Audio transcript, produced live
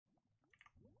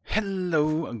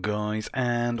Hello guys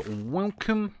and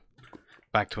welcome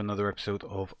back to another episode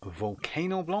of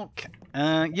Volcano Block.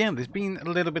 Yeah, there's been a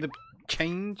little bit of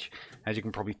change, as you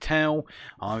can probably tell.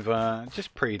 I've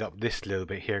just prettied up this little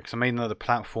bit here because I made another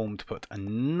platform to put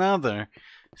another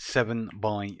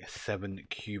 7x7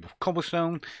 cube of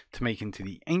cobblestone to make into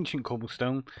the ancient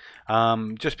cobblestone.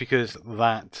 Just because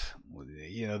that,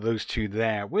 you know, those two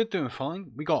there, we're doing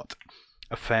fine. We got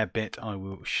a fair bit. I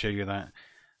will show you that.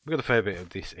 We got a fair bit of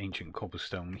this ancient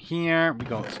cobblestone here. We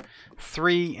got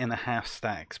 3.5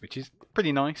 stacks, which is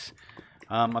pretty nice.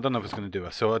 I don't know if it's going to do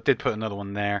it, so I did put another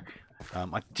one there.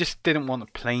 I just didn't want a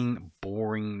plain,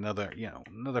 boring, another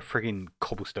frigging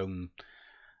cobblestone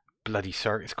bloody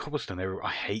circuit. It's cobblestone everywhere.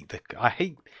 I hate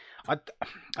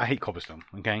cobblestone.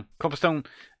 Okay, cobblestone.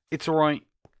 It's alright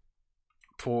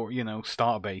for, you know,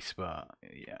 starter base, but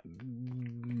yeah,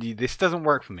 this doesn't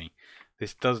work for me.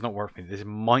 This does not work for me. This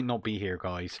might not be here,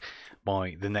 guys,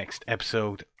 by the next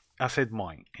episode. I said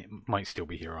might. It might still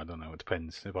be here. I don't know. It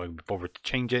depends if I bother to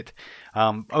change it.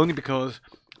 Only because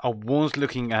I was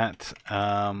looking at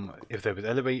if there was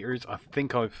elevators. I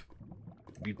think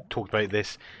we talked about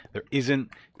this. There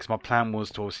isn't, because my plan was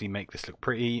to obviously make this look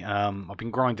pretty. I've been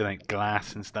grinding out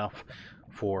glass and stuff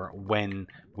for when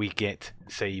we get,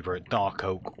 say, either a dark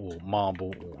oak or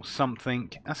marble or something.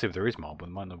 That's if there is marble. It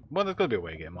might not, well, there's got to be a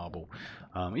way to get marble.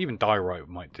 Even diorite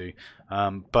might do.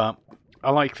 But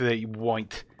I like the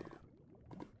white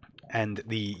and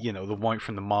the, you know, the white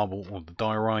from the marble or the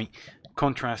diorite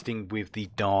contrasting with the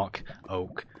dark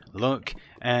oak look,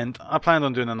 and I planned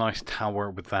on doing a nice tower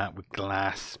with that, with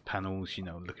glass panels, you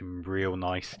know, looking real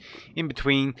nice in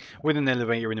between, with an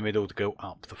elevator in the middle to go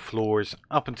up the floors,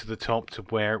 up into the top to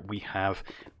where we have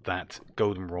that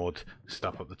goldenrod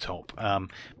stuff at the top.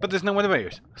 But there's no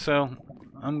elevators, so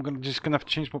I'm just gonna have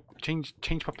to change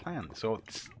my plan. So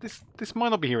this might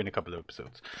not be here in a couple of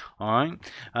episodes. All right.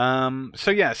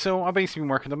 So yeah, so I've basically been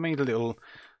working. I made a little,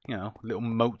 you know, little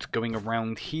moat going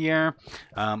around here.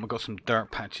 I've got some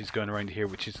dirt patches going around here,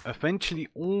 which is eventually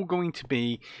all going to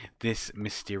be this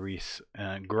mysterious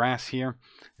grass here.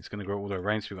 It's going to grow all the way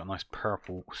around, so we've got a nice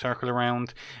purple circle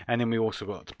around. And then we also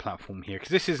got the platform here,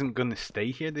 because this isn't going to stay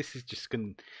here. This is just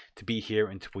going to be here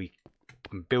until we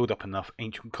can build up enough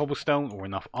ancient cobblestone or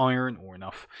enough iron or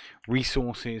enough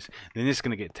resources. Then this is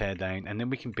going to get teared down, and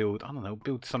then we can build, I don't know,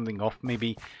 build something off,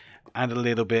 maybe add a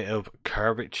little bit of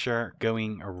curvature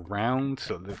going around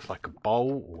so it looks like a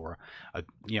bowl, or a,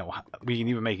 you know, we can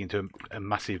even make it into a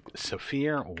massive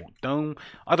sphere or dome.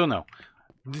 I don't know.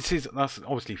 That's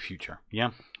obviously future. Yeah,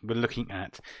 we're looking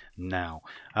at now.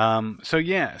 So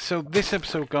yeah, so this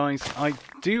episode, guys, I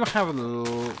do have a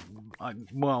little,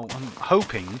 well, I'm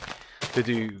hoping to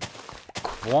do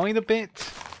quite a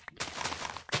bit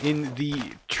in the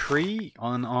tree,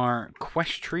 on our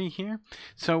quest tree here.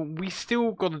 So we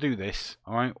still got to do this,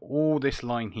 all right? All this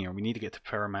line here. We need to get to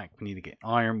ferromac, we need to get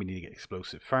iron, we need to get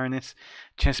explosive furnace,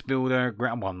 chest builder,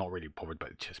 well, I'm not really bothered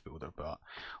about the chest builder, but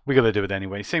we got to do it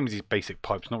anyway. Same as these basic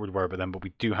pipes, not really worried about them, but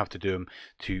we do have to do them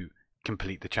to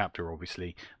complete the chapter,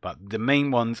 obviously. But the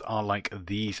main ones are like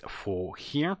these four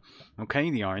here. Okay,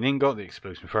 the iron ingot, the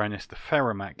explosive furnace, the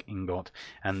ferromac ingot,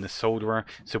 and the solderer,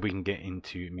 so we can get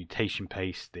into mutation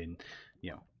paste, then,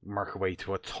 you know, work our way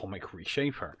to atomic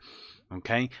reshaper.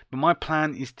 Okay, but my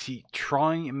plan is to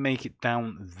try and make it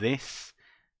down this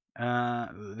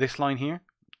this line here,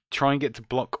 try and get to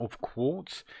block of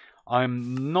quartz.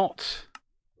 I'm not,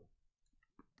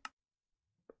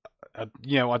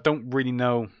 you know, I don't really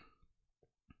know.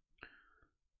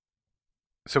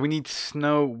 So we need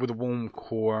snow with a warm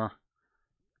core,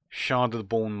 shard of the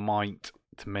born might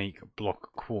to make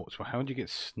block quartz. Well, how do you get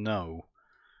snow?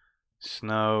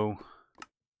 Snow,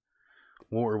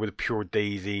 water with a pure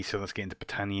daisy, so let's get into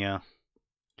Botania.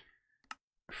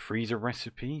 Freezer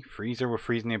recipe. Freezer will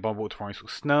freeze nearby water to ice or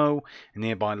snow, and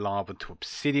nearby lava to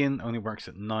obsidian. Only works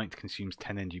at night, consumes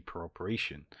 10 energy per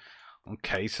operation.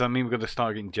 Okay, so that means we've got to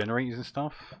start getting generators and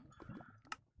stuff.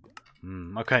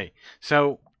 Okay,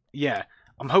 so yeah,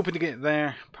 I'm hoping to get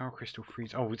there. Power crystal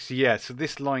freeze. Oh, so yeah, so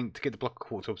this line to get the block of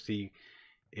quartz, obviously,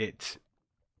 it,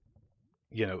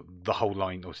 you know, the whole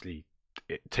line, obviously,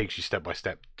 it takes you step by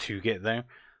step to get there.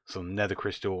 So nether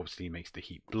crystal obviously makes the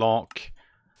heat block.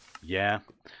 Yeah.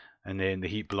 And then the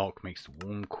heat block makes the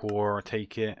warm core, I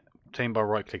take it. Obtained by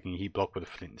right clicking a heat block with a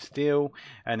flint and steel,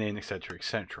 and then etc,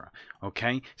 etc.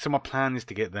 Okay, so my plan is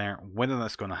to get there. Whether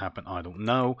that's going to happen, I don't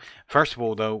know. First of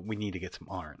all, though, we need to get some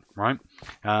iron, right?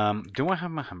 Do I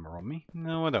have my hammer on me?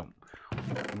 No, I don't.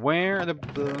 Where the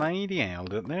bloody hell?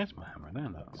 There's my hammer. There,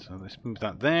 so let's move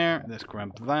that there. Let's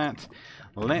grab that.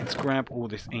 Let's grab all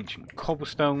this ancient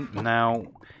cobblestone. Now,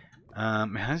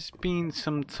 It has been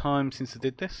some time since I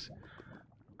did this.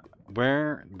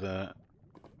 Where the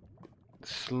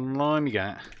slimy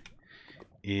gat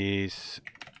is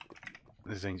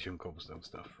this ancient cobblestone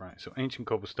stuff, right? So ancient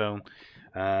cobblestone.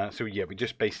 So yeah, we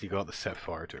just basically got to set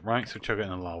fire to it, right? So chuck it in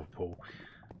a lava pool.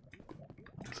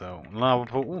 So lava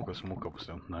pool. Oh, got some more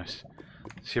cobblestone. Nice.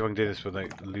 See if I can do this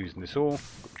without losing this all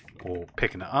or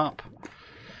picking it up.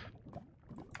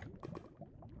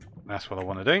 That's what I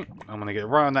want to do. I'm going to get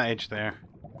right on that edge there.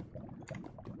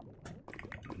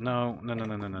 No.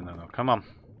 Come on.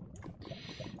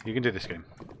 You can do this game.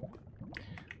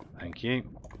 Thank you.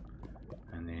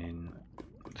 And then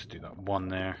let's do that one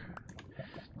there.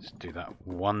 Let's do that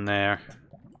one there.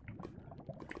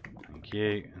 Thank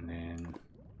you. And then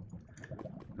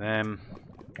them.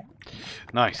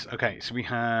 Nice. Okay, so we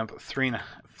have three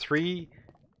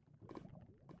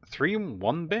and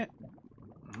 1 bit.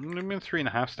 Maybe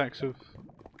 3.5 stacks of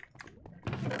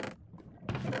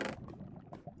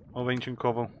ancient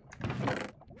cobble.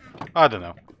 I don't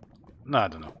know. No, I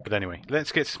don't know. But anyway,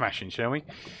 let's get smashing, shall we?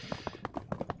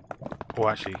 Oh,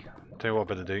 actually, tell you what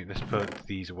I better do. Let's put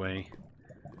these away.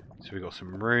 So we got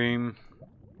some room.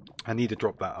 I need to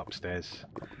drop that upstairs.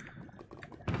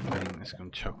 Let's go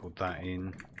and chuck all that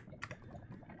in.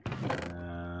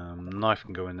 Knife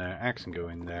can go in there. Axe can go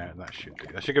in there. That should do.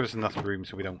 That should give us enough room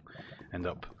so we don't end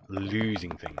up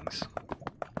losing things.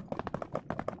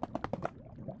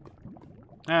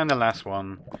 And the last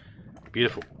one.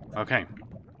 Beautiful. Okay.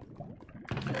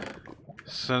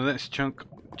 So let's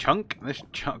let's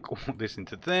chuck all this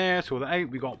into there. So that out,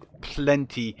 we got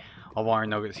plenty of iron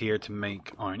nuggets here to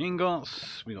make iron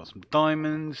ingots. We got some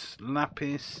diamonds,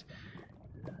 lapis,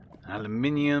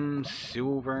 aluminium,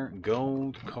 silver,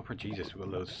 gold, copper. Jesus, we got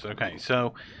loads. Okay,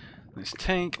 so let's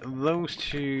take those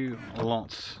 2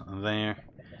 lots there.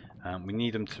 We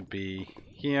need them to be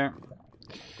here.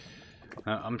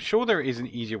 I'm sure there is an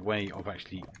easier way of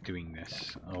actually doing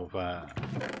this, of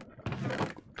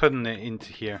putting it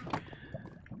into here.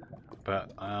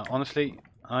 But honestly,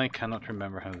 I cannot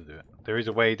remember how to do it. There is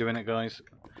a way of doing it, guys.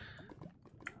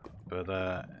 But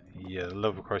yeah, the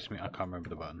love of Christ me, I can't remember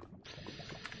the button.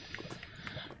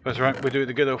 That's right, we'll do it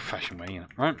the good old-fashioned way, you know,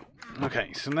 right?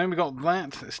 Okay, so now we got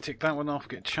that. Let's tick that one off.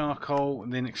 Get charcoal,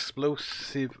 and then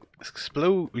explosion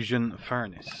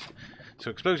furnace. So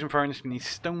explosion furnace, we need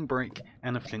stone brick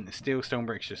and a flint and steel. Stone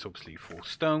brick is just obviously 4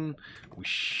 stone. We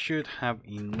should have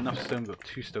enough stone. We've got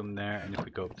 2 stone there, and if we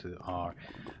go up to our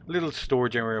little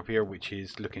storage area up here, which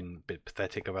is looking a bit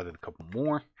pathetic, I've added a couple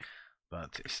more,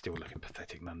 but it's still looking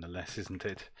pathetic nonetheless, isn't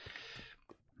it?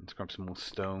 Let's grab some more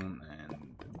stone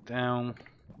and down.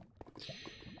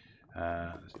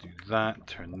 Let's do that,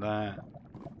 turn that.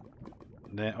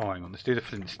 There. Oh, hang on, let's do the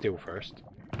flint and steel first.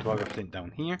 Do I have a flint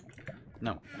down here?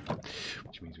 No.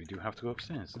 Which means we do have to go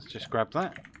upstairs. Let's just grab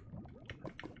that.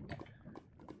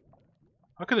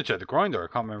 I could have checked the grinder. I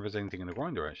can't remember if there's anything in the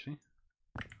grinder, actually.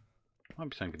 Might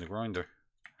be something in the grinder.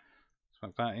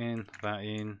 Let's whack that in, that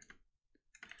in.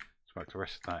 Let's whack the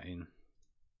rest of that in.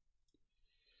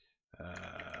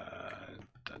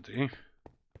 That'll do.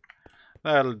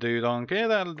 That'll do, donkey.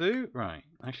 That'll do. Right.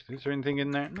 Actually, is there anything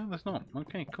in there? No, there's not.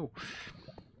 Okay, cool.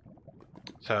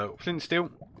 So, flint and steel.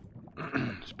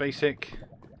 It's basic.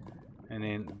 And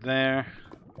then there.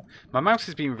 My mouse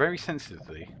has been very sensitive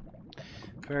today.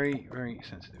 Very, very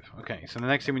sensitive. Okay, so the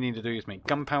next thing we need to do is make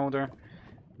gunpowder.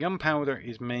 Gunpowder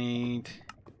is made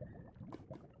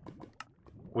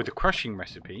with a crushing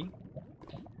recipe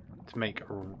to make.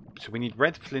 So we need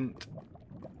red flint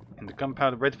in the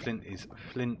gunpowder. Red flint is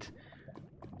flint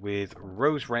with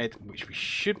rose red, which we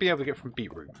should be able to get from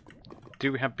beetroot.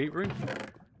 Do we have beetroot?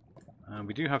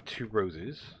 We do have 2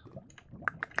 roses.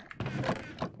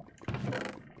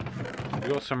 We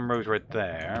got some rose red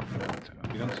there, but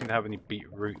we don't seem to have any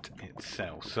beetroot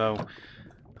itself. So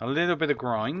a little bit of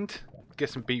grind, get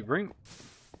some beetroot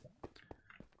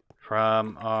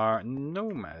from our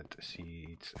nomad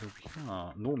seeds.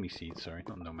 Normie seeds, sorry,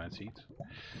 not nomad seeds.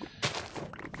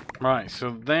 Right, so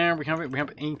there we have it. We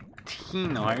have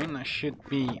 18 iron. That should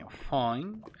be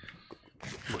fine.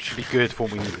 Well, should be good for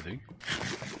what we need to do.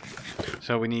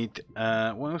 So we need,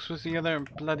 what else was the other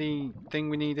bloody thing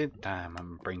we needed? Damn, my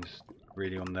brain's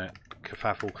really on the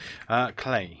kerfuffle.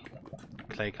 Clay.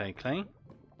 Clay.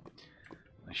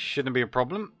 That shouldn't be a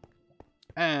problem.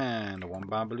 And the one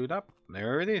bar ballooned up.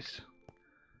 There it is.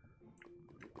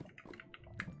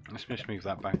 Let's just move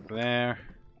that back there.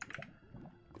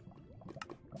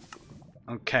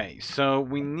 Okay, so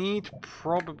we need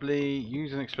probably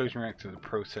use an explosion reactor to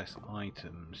process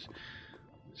items.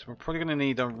 So we're probably going to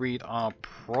need to read our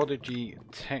Prodigy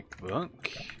textbook,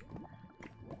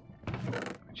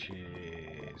 which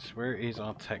is is. Where is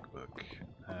our tech book?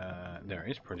 There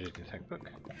it is, project tech book.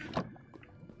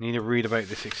 Need to read about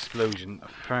this explosion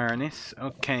furnace.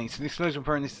 Okay, so the explosion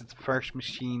furnace is the first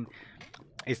machine.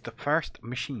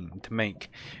 To make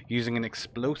using an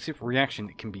explosive reaction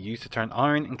that can be used to turn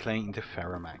iron and clay into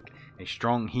ferromac, a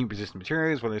strong heat-resistant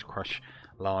material, as well as crush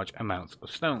large amounts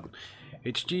of stone.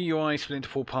 Its GUI split into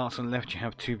 4 parts. On the left you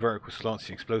have 2 vertical slots,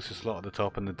 the explosive slot at the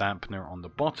top and the dampener on the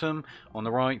bottom. On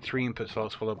the right, 3 input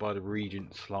slots followed by the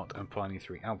reagent slot and finally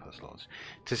 3 output slots.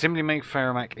 To simply make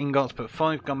ferromac ingots, put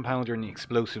 5 gunpowder in the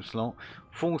explosive slot,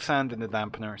 4 sand in the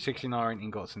dampener, 16 iron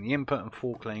ingots in the input and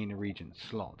 4 clay in the reagent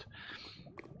slot.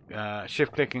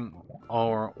 Shift clicking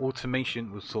or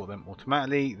automation will sort them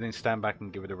automatically, then stand back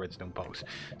and give it a redstone post.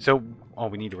 So, oh,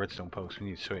 we need a redstone post, we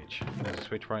need a switch. There's a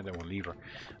switch right there, or lever.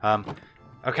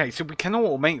 Okay, so we can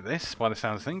automate this by the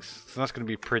sounds of things, so that's going to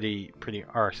be pretty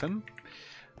awesome.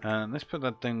 Let's put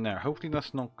that down there. Hopefully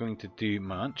that's not going to do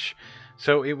much.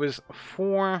 So it was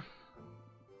 4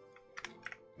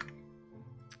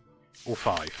 or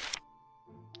 5.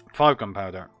 5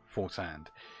 gunpowder, 4 sand.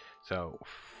 So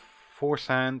 4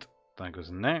 sand, that goes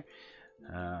in there.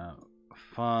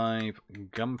 5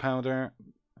 gunpowder,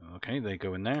 okay, they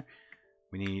go in there.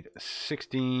 We need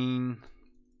 16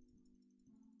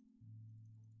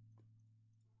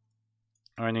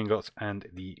 iron ingots and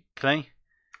the clay.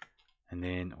 And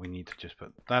then we need to just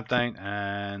put that down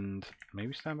and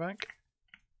maybe stand back.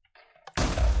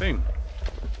 Boom.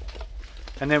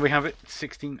 And there we have it,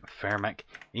 16 ferromac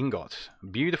ingots.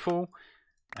 Beautiful.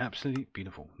 Absolutely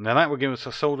beautiful. Now that will give us a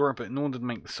solderer, but in order to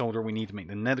make the solder we need to make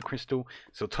the nether crystal.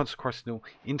 So touch the crystal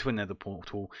into a nether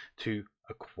portal to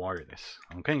acquire this.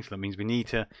 Okay, so that means we need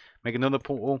to make another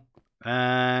portal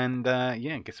and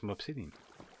yeah, get some obsidian.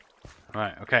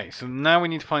 Right, okay, so now we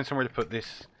need to find somewhere to put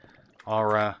this.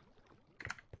 I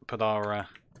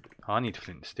need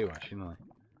flint and steel actually, don't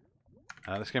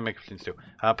I? Let's go make a flint and steel.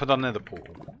 Put on nether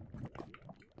portal.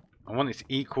 I want this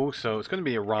equal, so it's going to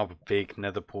be a rather big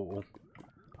nether portal.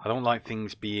 I don't like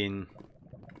things being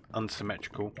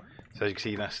unsymmetrical. So as you can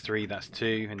see, that's 3, that's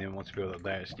 2, and then once we build up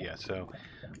there, it's, yeah, so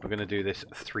we're going to do this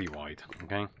 3 wide,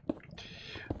 okay?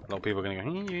 A lot of people are going to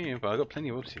go, yeah, but I've got plenty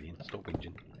of obsidian, stop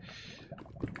whinging.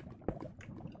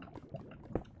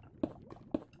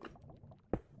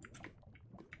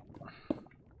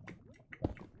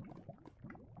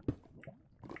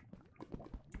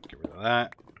 Get rid of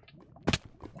that.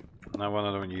 No, I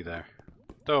don't want you there.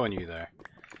 Don't want you there.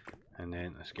 And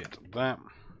then let's get that.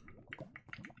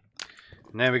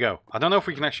 And there we go. I don't know if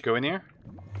we can actually go in here.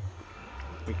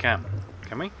 We can.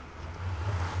 Can we?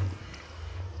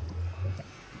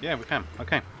 Yeah, we can.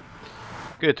 Okay.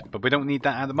 Good. But we don't need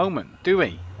that at the moment, do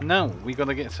we? No. We got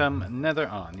to get some nether.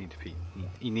 Oh, I need to feed.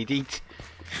 You need to eat.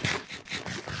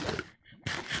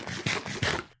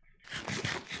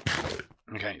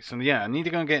 Okay, so yeah, I need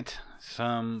to go and get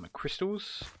some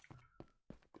crystals.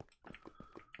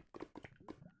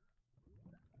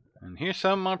 And here's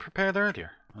some I prepared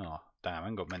earlier. Oh, damn, I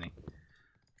haven't got many.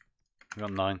 I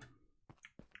got 9.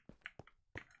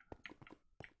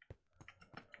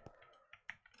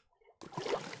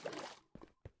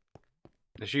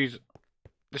 Let's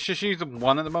just use the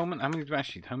 1 at the moment. How many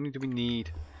do we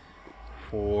need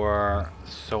for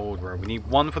solderer? We need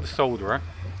 1 for the solderer.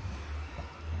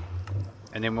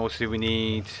 And then also we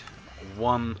need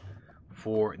 1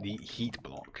 for the heat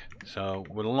block. So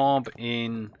we'll lob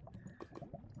in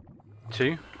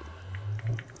 2.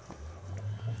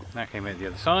 That came out the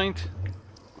other side.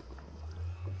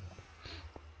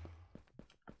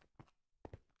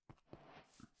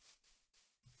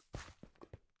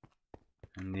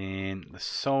 And then the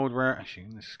solderer. Actually,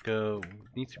 let's go.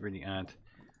 Need to really add.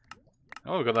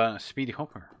 Oh, we've got a speedy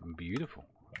hopper. Beautiful.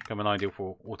 Got an idea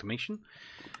for automation.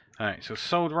 Alright, so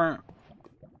solderer.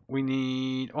 We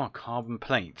need carbon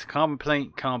plate. Carbon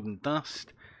plate, carbon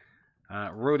dust.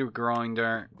 Rotor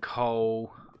grinder,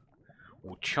 coal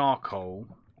or charcoal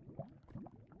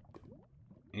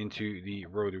into the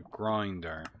rotor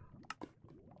grinder.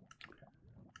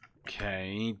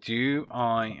 Okay, do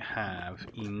I have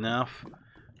enough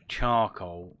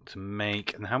charcoal to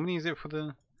make, and how many is it for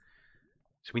the,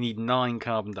 so we need 9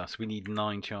 carbon dust, we need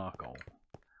 9 charcoal.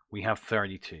 We have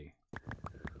 32.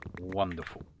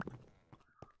 Wonderful.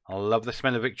 I love the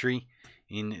smell of victory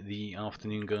in the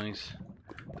afternoon, guys.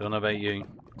 Don't know about you,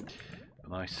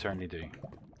 but I certainly do.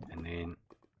 And then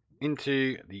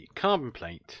into the carbon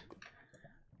plate.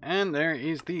 And there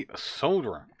is the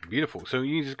solderer. Beautiful. So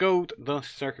you use gold,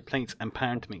 dust, circuit plates, and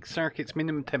pan to make circuits.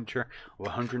 Minimum temperature of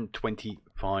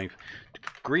 125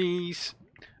 degrees.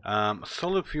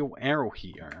 Solid fuel aero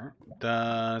heater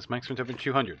does maximum temperature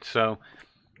 200. So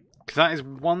because that is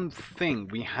one thing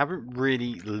we haven't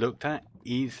really looked at,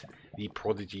 is the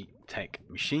Prodigy Tech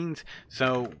machines.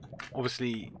 So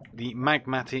obviously the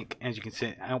magmatic, as you can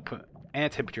see, output air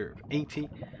temperature of 80,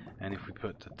 and if we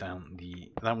put down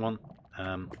that one,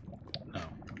 no,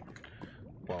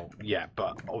 well, yeah,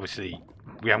 but obviously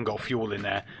we haven't got fuel in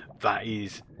there. That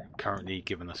is currently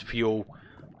giving us fuel.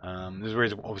 There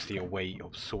is obviously a way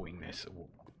of sorting this, or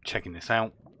checking this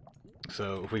out.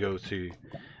 So if we go to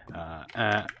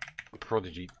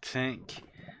Prodigy Tech,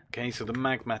 okay, so the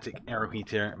magmatic aero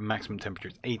heater maximum temperature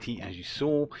is 80, as you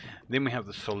saw. Then we have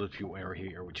the solid fuel aero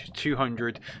heater, which is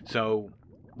 200. So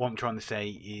what I'm trying to say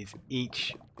is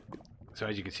each, so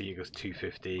as you can see, it goes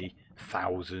 250,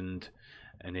 1000,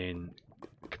 and then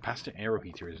capacitor aero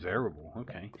heater is variable.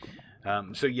 Okay,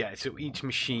 so yeah, so each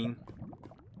machine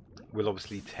will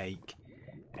obviously take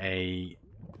a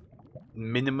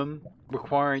minimum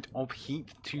required of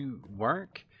heat to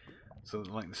work. So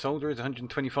like the solder is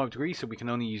 125 degrees, so we can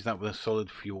only use that with a solid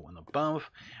fuel and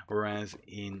above, whereas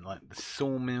in like the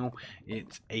sawmill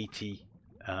it's 80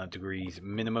 degrees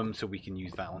minimum, so we can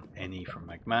use that on any from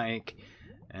magmatic.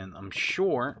 And I'm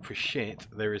sure for shit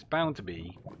there is bound to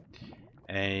be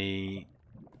a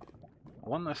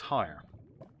one that's higher.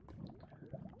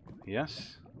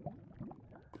 Yes,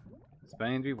 it's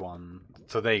bound to be one.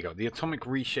 So there you go, the Atomic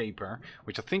Reshaper,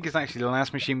 which I think is actually the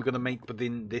last machine we're going to make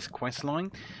within this quest line,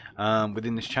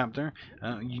 within this chapter.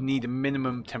 You need a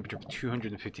minimum temperature of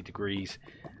 250 degrees,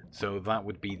 so that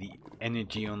would be the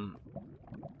energy on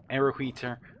aero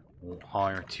heater or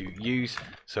higher to use.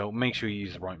 So make sure you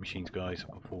use the right machines, guys,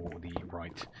 for the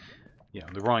right,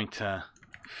 the right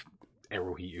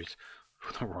aero heaters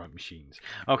for the right machines.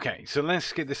 Okay, so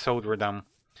let's get this solderer down.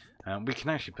 We can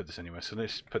actually put this anywhere, so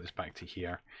let's put this back to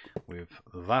here with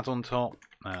that on top,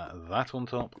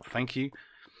 thank you,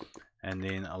 and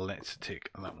then let's tick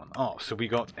that one off. So we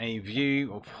got a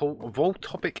view of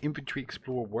Voltopic Inventory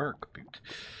Explorer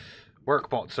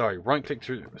Workbot, sorry, right click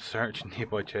to search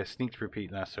nearby chest, need to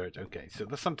repeat last search. Okay, so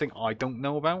that's something I don't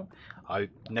know about. I've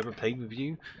never played with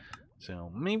you, so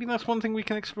maybe that's one thing we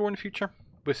can explore in the future.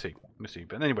 We'll see,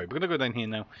 but anyway, we're going to go down here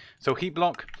now. So heat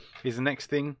block is the next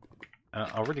thing. I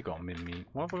already got a mini.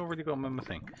 Why have I already got a mini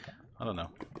thing? I don't know.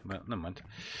 But never mind.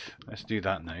 Let's do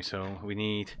that now. So we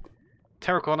need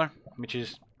terracotta, which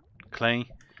is clay.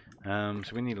 So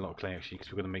we need a lot of clay actually,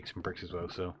 because we're going to make some bricks as well.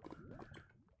 So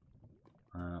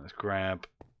let's grab.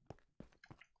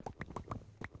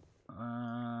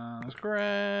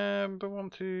 The 1,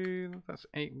 2. That's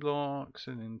 8 blocks,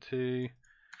 and then 2.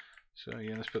 So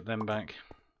yeah, let's put them back.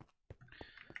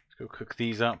 Let's go cook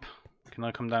these up. Can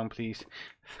I come down, please?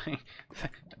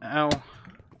 Ow.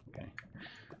 Okay.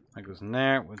 That goes in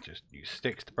there. We'll just use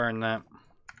sticks to burn that.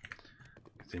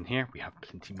 Because in here, we have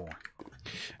plenty more.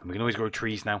 And we can always grow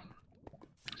trees now.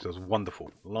 So it's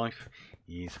wonderful. Life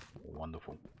is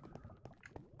wonderful.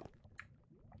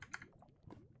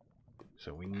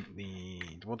 So we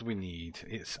need... What do we need?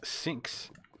 It's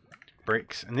 6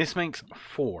 bricks. And this makes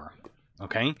 4.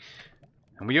 Okay?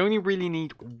 And we only really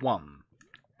need 1.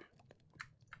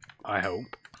 I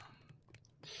hope.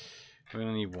 We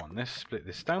only need 1. Let's split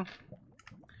this down.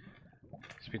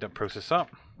 Speed that process up.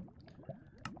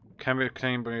 Cannot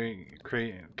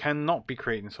be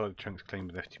created inside the chunks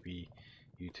claimed with FTP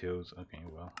utils. Okay,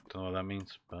 well, don't know what that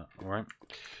means, but alright.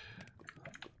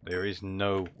 There is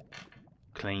no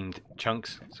claimed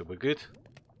chunks, so we're good.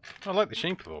 I like the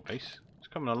shape of our base. It's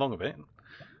coming along a bit.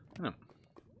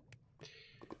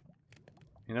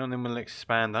 You know, and then we'll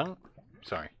expand out.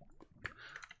 Sorry.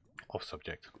 Off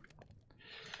subject.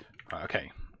 Right,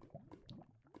 okay.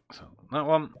 So that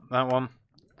one,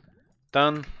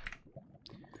 done.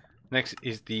 Next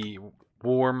is the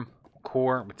warm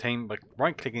core retained by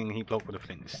right-clicking the heat block with a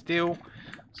flint and steel.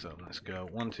 So let's go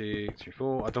 1, 2, 3,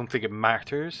 4. I don't think it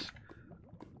matters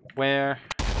where.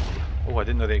 Oh, I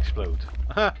didn't know they explode.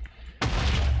 Aha.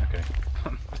 Okay,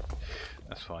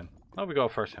 that's fine. Oh, we got our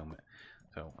first helmet.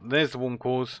 So there's the warm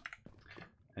cores.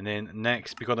 And then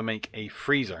next we got to make a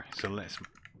freezer. So let's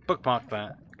bookmark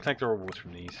that, collect our rewards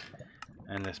from these,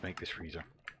 and let's make this freezer.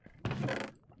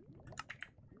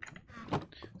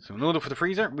 So in order for the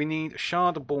freezer, we need a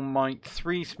shard of bornite,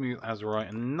 3 smooth azurite,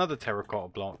 another terracotta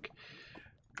block.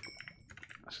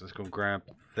 So let's go grab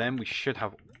them. We should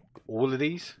have all of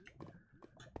these.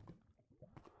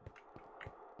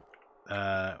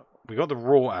 We got the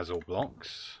raw azure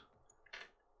blocks.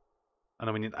 And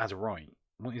then we need azurite.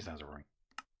 What is azurite?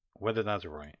 Whether that's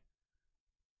right.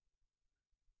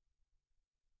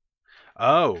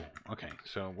 Oh, okay.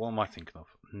 So what am I thinking of?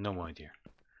 No idea.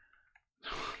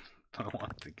 Don't know what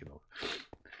I'm thinking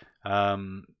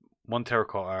of. 1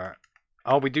 terracotta,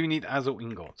 Oh, we do need azul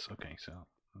ingots. Okay, so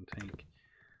I'll take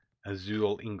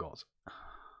azul ingots,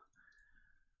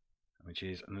 which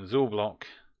is an azul block.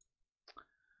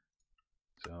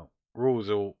 So raw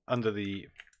azul under the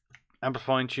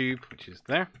amplifying tube, which is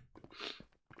there.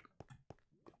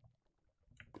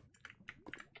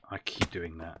 I keep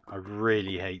doing that. I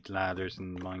really hate ladders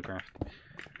in Minecraft.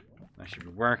 That should be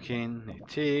working.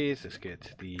 It is. Let's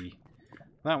get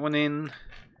that one in,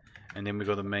 and then we've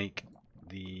got to make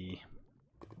the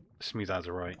smooth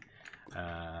azurite,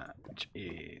 which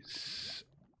is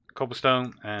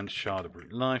cobblestone and shard of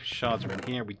root life. Shards are in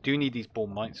here. We do need these ball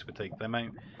mites, so we'll take them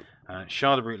out.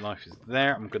 Shard of root life is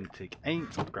there. I'm going to take 8.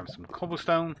 I'll grab some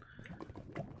cobblestone.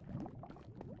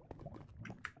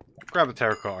 Grab the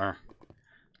terracotta.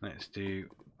 Let's do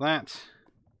that.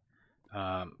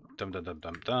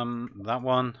 That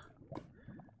one.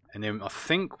 And then I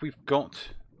think we've got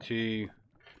to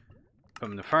put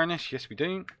them in the furnace. Yes, we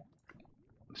do.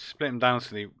 Split them down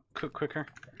so they cook quicker.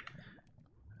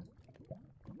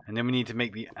 And then we need to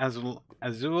make the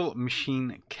azul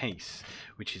machine case,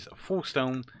 which is 4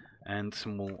 stone and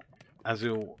some more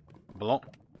azul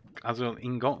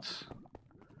ingots.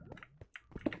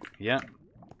 Yeah.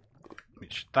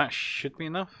 Which that should be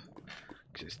enough.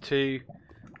 Because it's 2,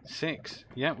 6.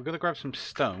 Yeah, we've got to grab some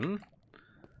stone.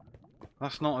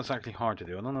 That's not exactly hard to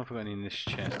do. I don't know if I've got any in this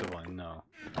chest. Do I? No.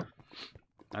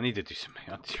 I need to do some.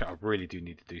 I really do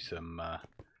need to do some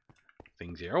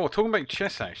things here. Oh, talking about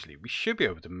chests, actually, we should be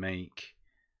able to make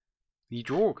the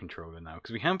drawer controller now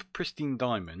because we have pristine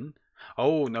diamond.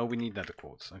 Oh no, we need nether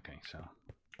quartz. Okay, so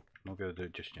I'm not going to do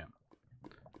it just yet.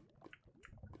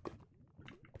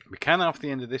 We can after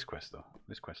the end of this quest, though.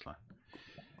 This quest line.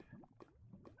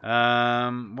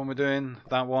 What we're doing?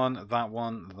 That one, that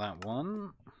one, that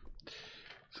one.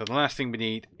 So the last thing we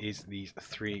need is these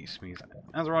 3 smooth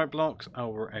azurite blocks. Oh,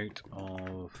 we're out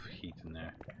of heat in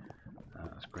there.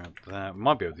 Let's grab that.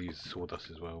 Might be able to use the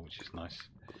sawdust as well, which is nice.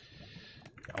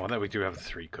 Oh, there we do have the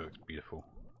 3 cooked. Beautiful.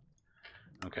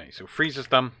 Okay, so freezer's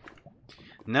done.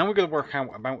 Now we're going to work out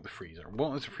about the freezer.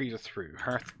 What is the freezer through?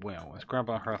 Hearth well. Let's grab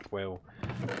our hearth well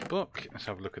book. Let's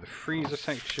have a look at the freezer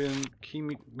section. Key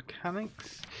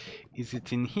mechanics. Is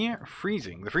it in here?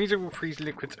 Freezing. The freezer will freeze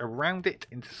liquids around it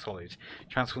into solids.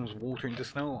 Transforms water into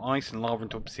snow, ice, and lava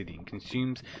into obsidian.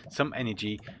 Consumes some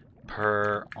energy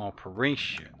per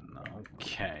operation.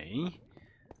 Okay.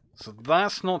 So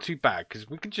that's not too bad because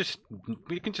we can just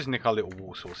nick our little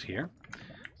water source here.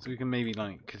 So we can maybe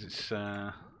because it's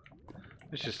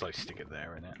let's just stick it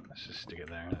there, innit? Let's just stick it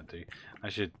there. I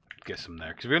should get some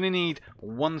there because we only need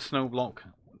 1 snow block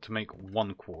to make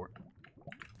 1 quart.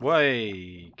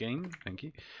 Way game, thank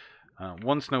you.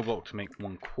 1 snow block to make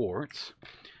 1 quartz.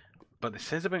 But it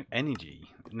says about energy.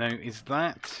 Now, is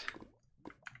that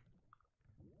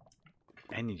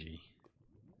energy?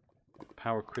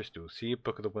 Power crystal. See a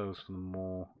book of the wells for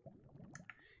more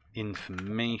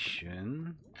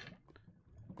information.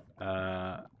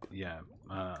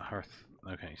 Hearth.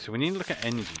 Okay, so we need to look at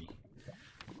energy.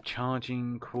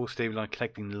 Charging, core stabilizing,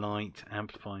 collecting light,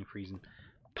 amplifying, freezing,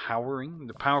 powering.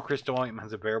 The power crystal item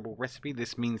has a variable recipe.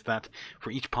 This means that for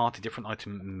each part a different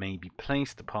item may be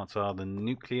placed. The parts are the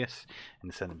nucleus in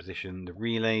the center position, the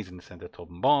relays in the center, top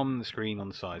and bottom, the screen on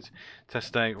the sides.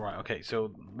 Test out. Right, okay, so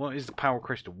what is the power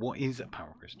crystal? What is a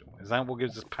power crystal? Is that what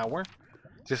gives us power?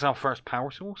 Is this our first power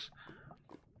source?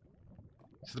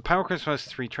 So the power crystal has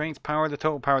 3 traits. Power, the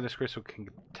total power this crystal can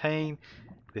contain.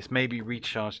 This may be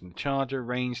recharged in the charger.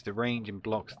 Range, the range in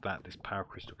blocks that this power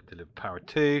crystal can deliver power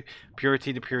to.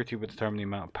 Purity, the purity will determine the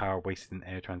amount of power wasted in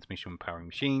air transmission when powering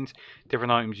machines.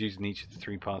 Different items used in each of the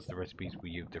 3 parts of the recipes will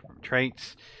yield different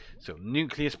traits. So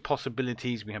nucleus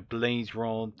possibilities, we have blaze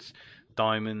rods,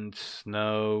 diamonds,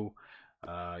 snow.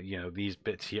 You know, these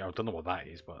bits here, I don't know what that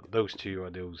is, but those 2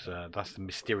 are those, that's the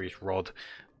mysterious rod.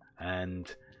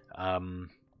 And I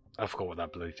forgot what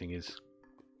that bloody thing is,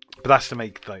 but that's to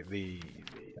make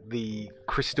the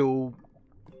crystal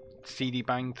CD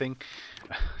bang thing.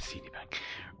 CD bang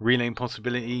relaying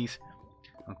possibilities.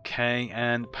 Okay,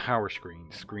 and power screen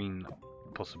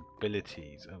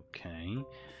possibilities. Okay,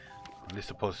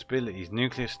 list of possibilities.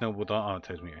 Nucleus, snowball dart. Oh, it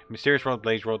tells me mysterious rod,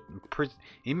 blaze rod,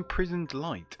 imprisoned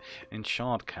light, and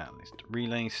shard catalyst.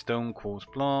 Relay, stone, quartz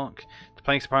block. To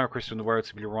place a power crystal in the world,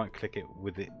 simply right click it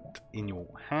with it in your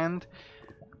hand.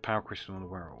 Power crystal in the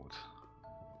world.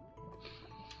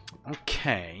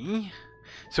 Okay.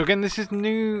 So again, this is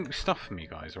new stuff for me,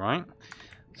 guys, right?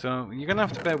 So you're gonna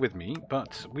have to bear with me,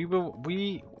 but we will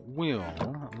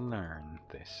learn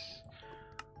this.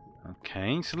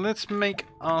 Okay, so let's make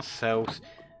ourselves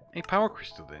a power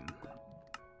crystal then.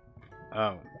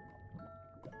 Oh.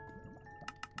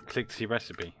 Click to see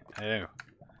recipe. Oh.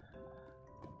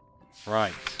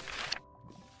 Right.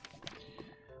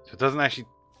 So it doesn't actually...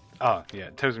 Oh, yeah,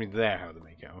 it tells me there how to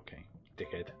make it. Okay,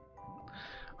 dickhead.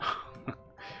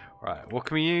 Right, what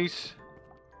can we use?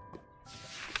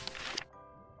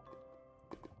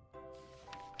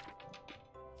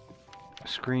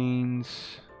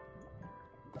 Screens.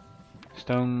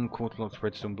 Stone, quarter blocks,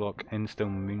 redstone block,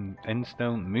 endstone,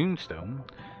 moonstone,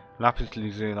 lapis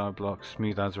lazuli block,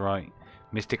 smooth azurite,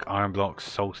 mystic iron block,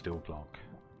 soul steel block.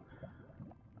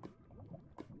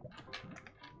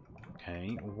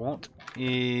 Okay, what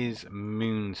is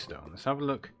moonstone? Let's have a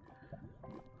look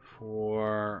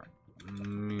for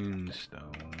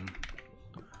moonstone.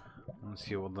 Let's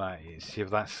see what that is. See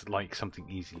if that's like something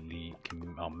easily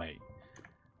I'll make.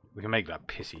 We can make that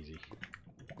piss easy.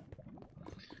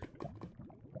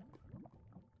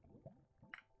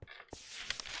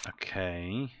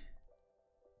 Okay.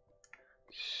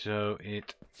 So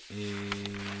it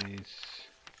is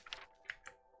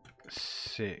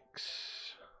 6.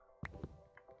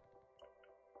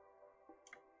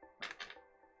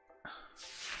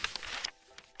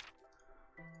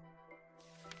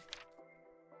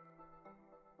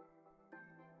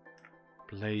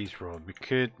 Blaze rod. We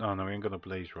could. Oh no, we ain't got a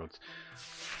blaze rods.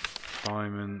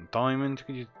 Diamond.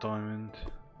 Could use diamond.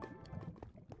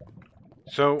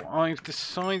 So I've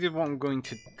decided what I'm going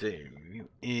to do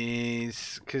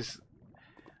is because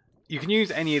you can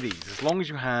use any of these as long as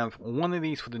you have one of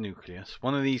these for the nucleus,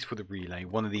 one of these for the relay,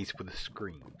 one of these for the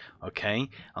screen. Okay,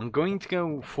 I'm going to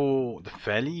go for the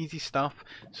fairly easy stuff.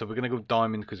 So we're going to go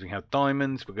diamond because we have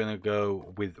diamonds. We're going to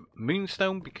go with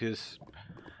moonstone because,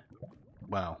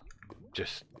 well,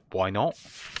 just why not?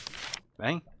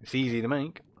 Hey, it's easy to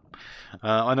make.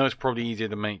 I know it's probably easier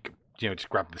to make, you know, just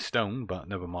grab the stone, but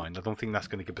never mind. I don't think that's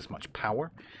going to give us much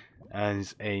power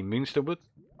as a moonstone would.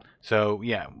 So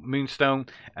yeah, moonstone,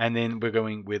 and then we're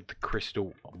going with the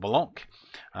crystal block.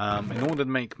 In order to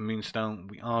make moonstone,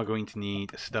 we are going to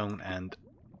need stone and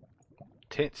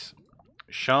tits.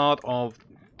 Shard of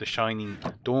the shining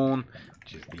dawn,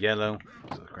 which is the yellow.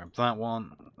 So let's grab that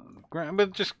one. We'll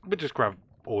just grab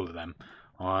all of them.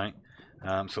 All right.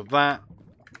 So that,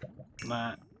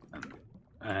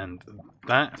 and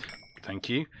that. Thank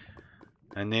you.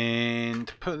 And then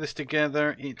to put this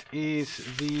together, it is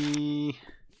the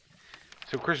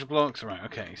crystal blocks. Right.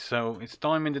 Okay. So it's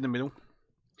diamond in the middle.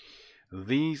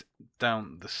 These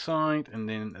down the side, and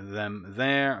then them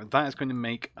there. That is going to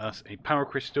make us a power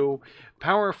crystal.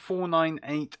 Power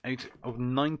 498 out of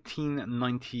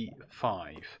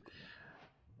 1995.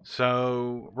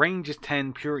 So range is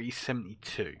 10, purity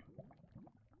 72.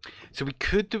 So we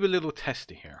could do a little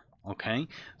tester here. Okay,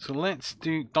 so let's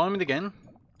do diamond again.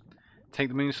 Take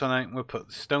the moonstone out and we'll put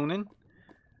the stone in.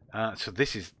 So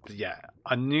this is, yeah,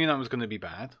 I knew that was going to be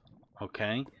bad.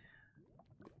 Okay.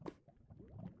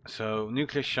 So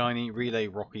nucleus shiny, relay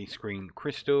rocky, screen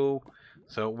crystal.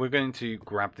 So we're going to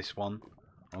grab this one.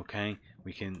 Okay,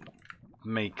 we can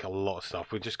make a lot of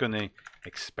stuff. We're just going to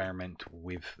experiment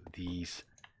with these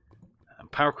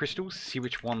power crystals, see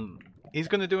which one is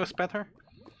going to do us better.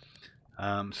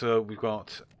 So we've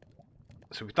got,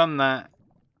 so we've done that.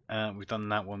 We've done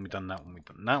that one. We've done that one. We've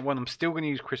done that one. I'm still going to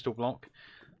use crystal block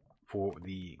for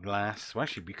the glass. Well,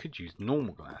 actually, we could use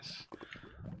normal glass.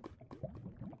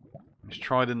 Let's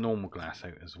try the normal glass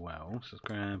out as well. So let's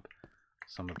grab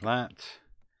some of that.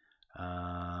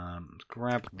 Let's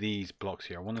grab these blocks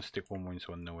here. I want to stick one more in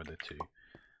so I know where they're to.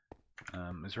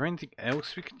 Is there anything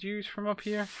else we could use from up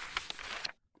here?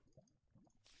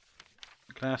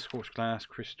 Glass, scorched glass,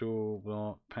 crystal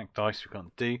block, packed dice we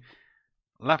can't do.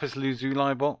 Lapis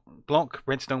lazuli block,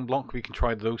 redstone block, we can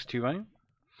try those two out.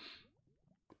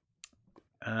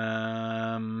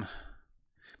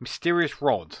 Mysterious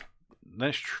rod.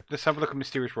 Let's have a look at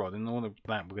mysterious rod. In all of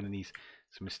that, we're going to need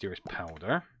some mysterious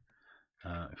powder.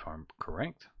 If I'm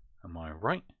correct. Am I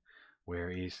right?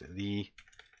 Where is the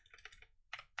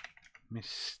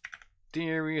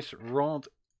mysterious rod?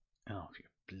 Oh, you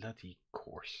bloody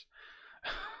course.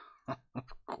 Of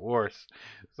course.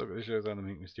 It's not going to show us how to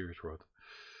make mysterious rod.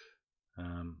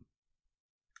 Do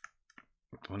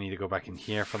I need to go back in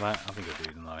here for that? I think I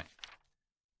do, don't I?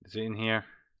 Is it in here?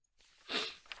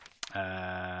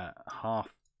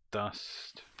 Half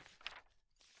dust.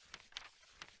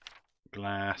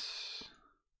 Glass.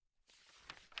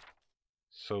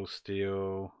 Soul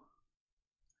steel.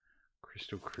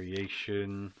 Crystal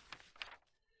creation.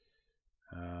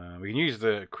 We can use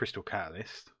the crystal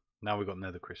catalyst. Now we've got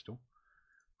nether crystal.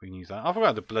 We can use that. I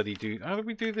forgot to bloody do. How did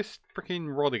we do this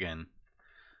freaking rod again?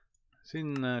 It's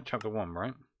in chapter 1,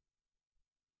 right?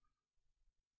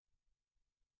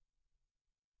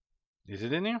 Is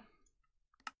it in here?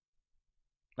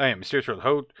 Oh yeah, mysterious rod.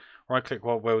 Hold right click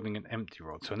while welding an empty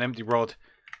rod. So an empty rod,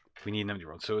 we need an empty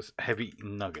rod. So it's heavy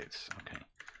nuggets. Okay,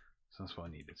 so that's what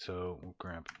I needed. So we'll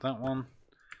grab that one,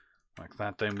 like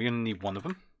that down. We only need one of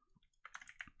them.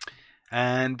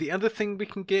 And the other thing we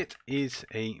can get is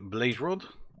a blaze rod.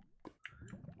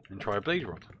 And try a blaze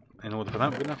rod. In order for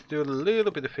that, we're going to have to do a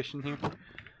little bit of fishing here.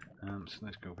 So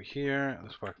let's go over here.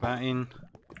 Let's work that in.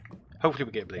 Hopefully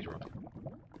we get a blaze rod.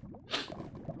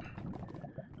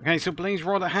 Okay, so blaze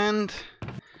rod at hand.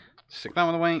 Stick that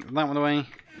one away, that one away.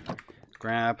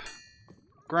 Grab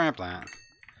that.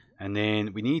 And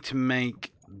then we need to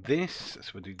make this.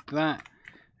 So we'll do that.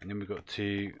 And then we've got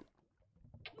to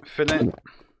fill it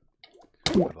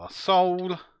with our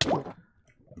soul.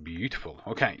 Beautiful.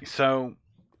 Okay, so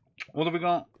what have we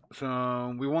got?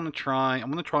 So we want to try,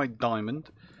 I'm going to try diamond.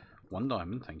 One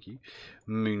diamond, thank you.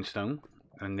 Moonstone.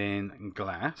 And then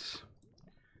glass.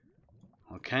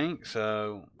 Okay,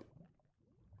 so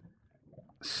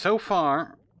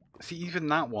far, see, even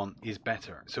that one is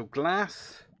better. So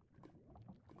glass.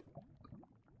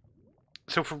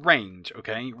 So for range,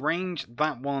 okay, range,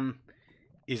 that one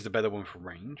is the better one for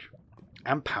range.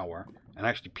 And power. And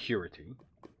actually purity.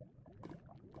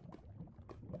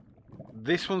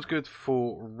 This one's good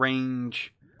for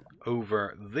range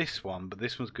over this one, but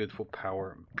this one's good for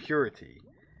power and purity.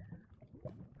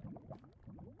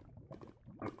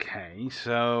 Okay,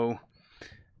 so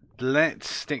let's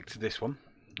stick to this one.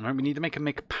 Alright, we need to make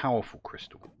a powerful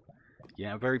crystal.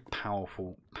 Yeah, a very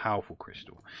powerful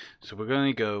crystal. So we're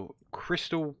going to go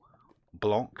crystal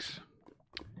blocks.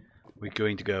 We're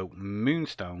going to go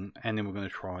moonstone, and then we're going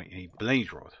to try a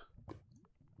blaze rod.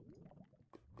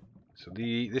 So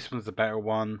this one's the better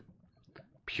one.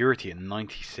 Purity at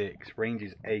 96. Range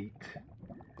is 8.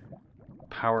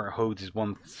 Power it holds is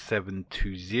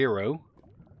 1720.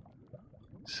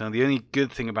 So the only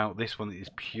good thing about this one is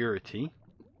purity.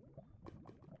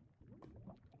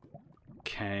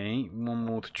 Okay, one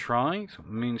more to try. So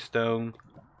moonstone.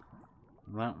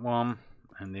 That one.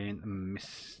 And then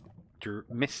mist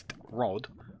rod.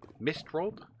 Mist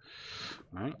rod?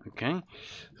 Right, okay.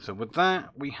 So with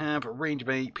that, we have a range of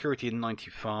 8, purity of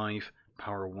 95,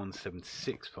 power of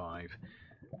 1765.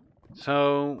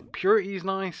 So, purity is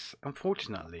nice.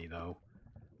 Unfortunately, though,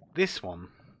 this one,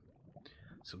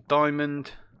 so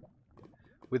diamond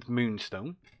with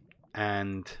moonstone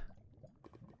and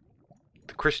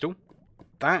the crystal,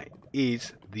 that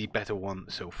is the better one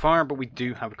so far, but we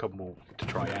do have a couple more to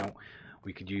try out.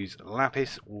 We could use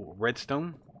lapis or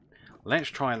redstone. Let's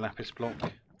try a lapis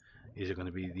block. Is it going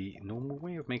to be the normal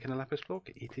way of making a lapis block?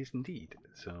 It is indeed.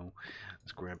 So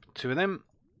let's grab 2 of them.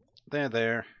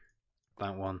 There.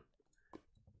 That one.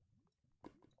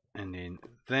 And then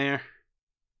there.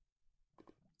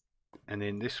 And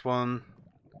then this one.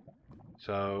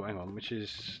 So hang on, which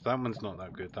is, that one's not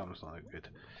that good. That one's not that good.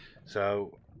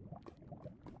 So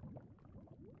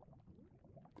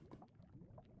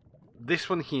this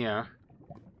one here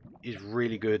is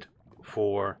really good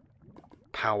for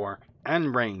power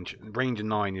and range. Range of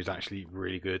 9 is actually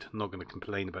really good. I'm not going to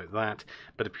complain about that.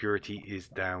 But the purity is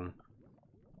down.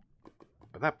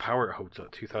 But that power holds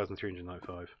up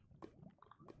 2,395.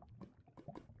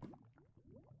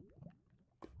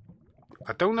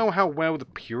 I don't know how well the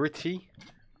purity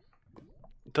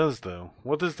does though.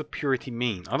 What does the purity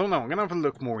mean? I don't know. I'm going to have a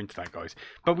look more into that, guys.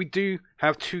 But we do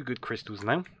have 2 good crystals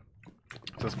now.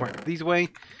 So let's whack these away.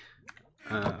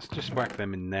 Let's just whack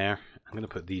them in there. I'm going to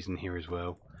put these in here as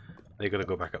well. They're going to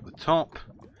go back up the top.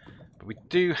 But we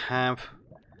do have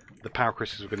the power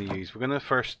crystals we're going to use. We're going to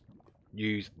first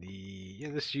use the... Yeah,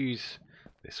 let's use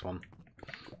this one.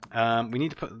 We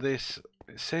need to put this...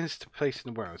 It says to place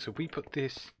in the world. So if we put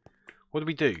this... What do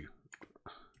we do? Do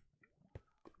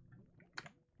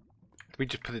we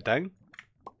just put it down?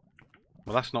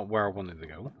 Well, that's not where I wanted to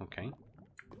go. Okay.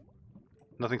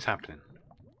 Nothing's happening.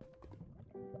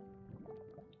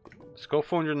 It's got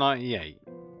 498.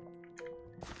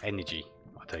 Energy,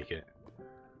 I take it.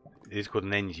 It is called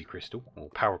an energy crystal, or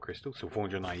power crystal, so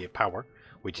 498 power,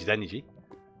 which is energy.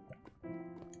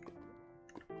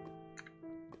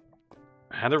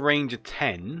 Had a range of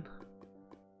 10.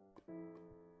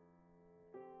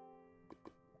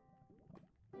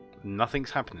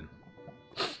 Nothing's happening.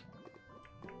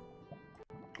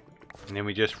 And then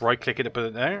we just right click it to put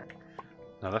it there.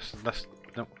 No, that's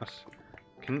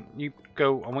can you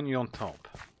go? I want you on top.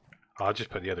 Oh, I'll just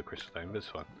put the other crystal down, but it's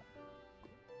fine.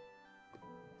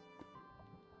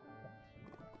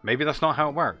 Maybe that's not how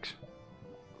it works.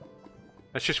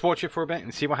 Let's just watch it for a bit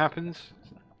and see what happens.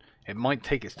 It might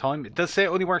take its time. It does say it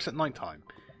only works at night time.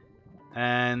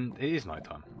 And it is night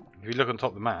time. If you look on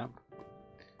top of the map,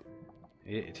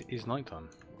 it is night time.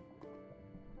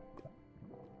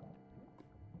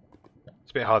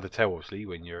 It's a bit hard to tell, obviously,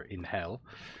 when you're in hell.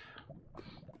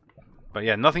 But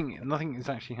yeah, nothing is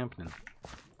actually happening.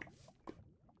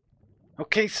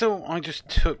 Okay, so I just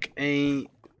took a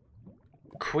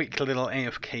quick little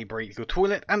AFK break to go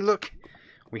toilet, and look,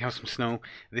 we have some snow.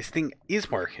 This thing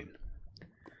is working.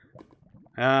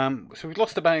 So we've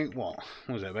lost about, what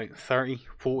was it, about 30,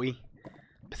 40%?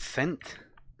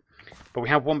 But we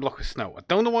have one block of snow. I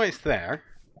don't know why it's there.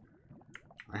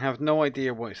 I have no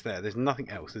idea why it's there. There's nothing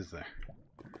else, is there?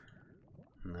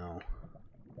 No.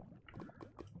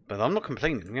 But I'm not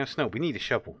complaining. We have snow. We need a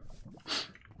shovel.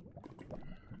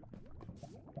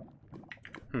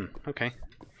 Okay.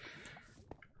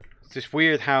 It's just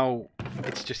weird how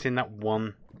it's just in that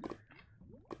one,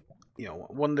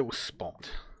 one little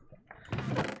spot.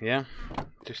 Yeah?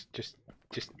 Just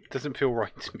doesn't feel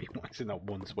right to me why it's in that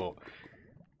one spot.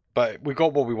 But we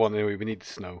got what we want anyway. We need the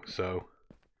snow, so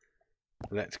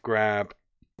let's grab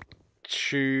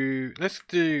two. Let's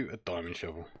do a diamond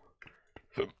shovel.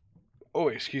 Oh,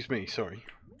 excuse me, sorry.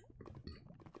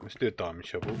 Let's do a diamond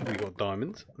shovel. We got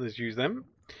diamonds. Let's use them.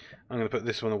 I'm going to put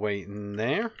this one away in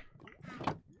there.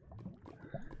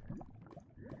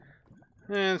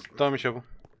 And it's a diamond shovel.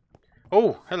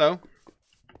 Oh, hello.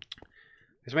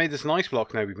 It's made this nice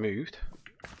block now we've moved.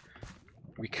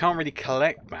 We can't really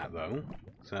collect that though.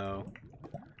 So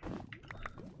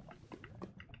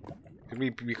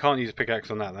we can't use a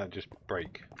pickaxe on that. That'd just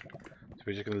break. So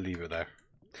we're just going to leave it there.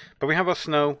 But we have our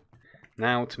snow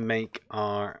now to make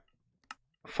our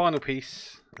final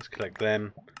piece. Let's collect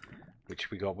them.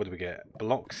 Which we got, what do we get?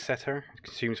 Block setter,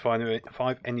 consumes 5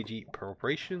 energy per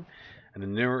operation. And the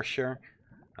nourisher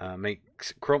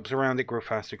makes crops around it grow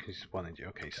faster, consumes 1 energy.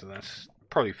 Okay, so that's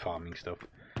probably farming stuff.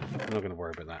 I'm not going to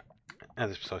worry about that at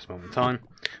this precise moment in time.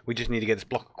 We just need to get this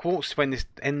block of quartz to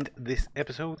end this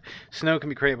episode. Snow can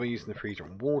be created by using the freezer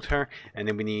and water. And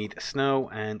then we need snow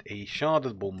and a shard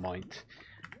of the born might.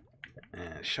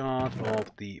 Shard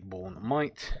of the born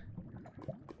might.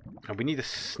 And we need a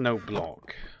snow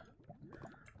block.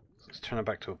 Let's turn it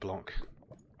back to a block.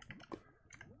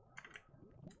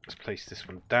 Let's place this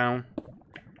one down.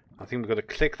 I think we've got to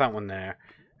click that one there,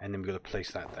 and then we've got to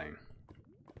place that down.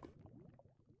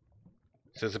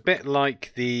 So it's a bit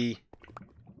like these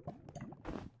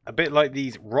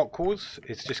rock cores.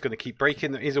 It's just going to keep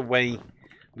breaking. There is a way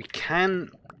we can.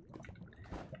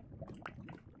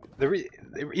 There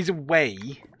is a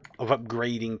way of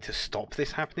upgrading to stop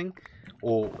this happening.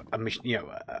 Or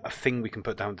a thing we can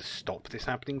put down to stop this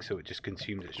happening, so it just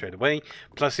consumes it straight away.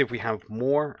 Plus, if we have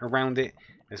more around it,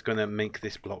 it's going to make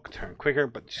this block turn quicker.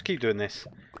 But just keep doing this,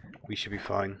 we should be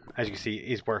fine. As you can see,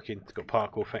 it is working. It's got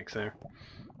particle effects there.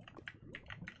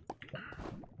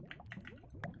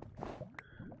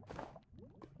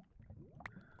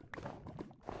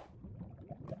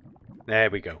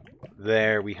 There we go.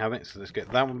 There we have it. So let's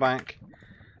get that one back.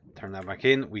 Turn that back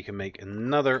in. We can make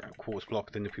another quartz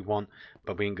block then if we want,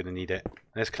 but we ain't going to need it.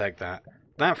 Let's collect that.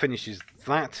 That finishes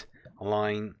that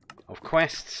line of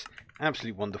quests.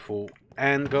 Absolutely wonderful.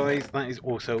 And guys, that is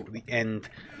also the end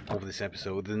of this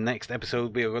episode. The next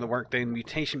episode we are going to work down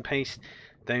mutation paste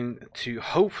down to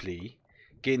hopefully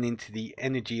getting into the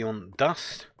energy on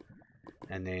dust,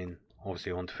 and then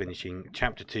obviously on to finishing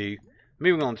chapter 2,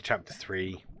 moving on to chapter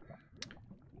 3.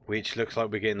 Which looks like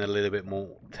we're getting a little bit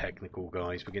more technical,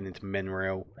 guys. We're getting into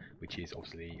mineral, which is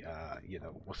obviously,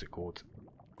 what's it called?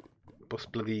 What's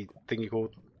bloody thingy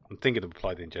called? I'm thinking of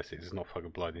applied injustice. It's not fucking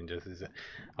applied injustice, is it?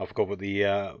 I forgot what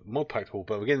the mod pack called,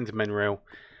 but we're getting into mineral.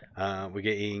 We're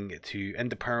getting to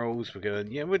ender pearls.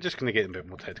 We're just going to get a bit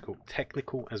more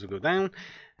technical as we go down.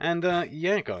 And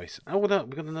yeah, guys. Oh, what up?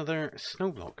 We got another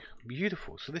snow block.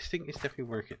 Beautiful. So this thing is definitely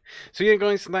working. So yeah,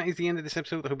 guys, that is the end of this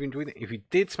episode. I hope you enjoyed it. If you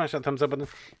did, smash that thumbs up button.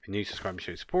 If you're new, subscribe and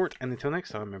show your support. And until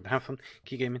next time, remember, have fun,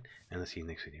 keep gaming, and I'll see you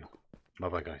next video. Bye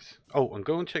bye, guys. Oh, and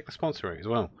go and check the sponsor out as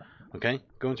well. Okay?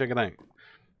 Go and check it out.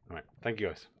 Alright, thank you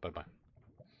guys. Bye bye.